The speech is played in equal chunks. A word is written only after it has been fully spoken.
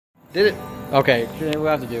Did it? Okay, we'll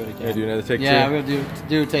have to do it again. Gonna do another take two? Yeah, we'll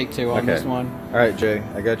do take two on this one. All right, Jay,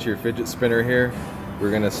 I got your fidget spinner here.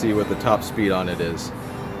 We're gonna see what the top speed on it is.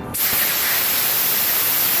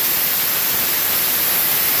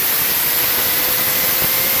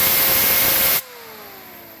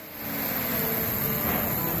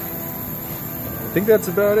 I think that's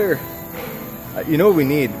about it. You know what we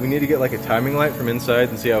need? We need to get like a timing light from inside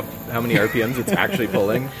and see how many RPMs it's actually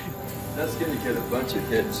pulling. That's gonna get a bunch of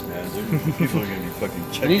hits, man. People are gonna be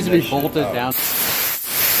fucking checking. It needs to be bolted down.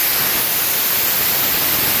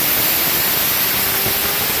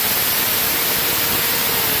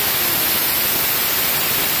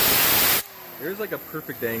 There's like a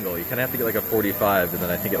perfect angle. You kind of have to get like a 45, and then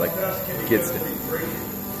I think it like gets to.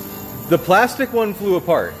 The plastic one flew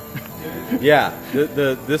apart. Yeah,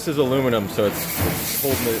 this is aluminum, so it's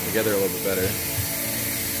holding it together a little bit better.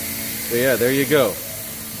 So yeah, there you go.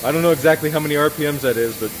 I don't know exactly how many RPMs that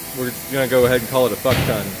is, but we're gonna go ahead and call it a fuck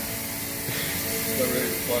ton.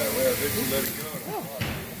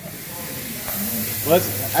 Well,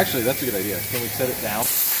 that's a good idea. Can we set it down?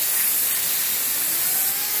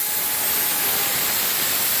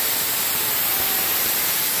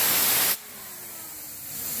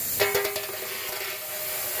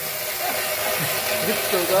 It's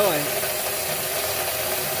still going.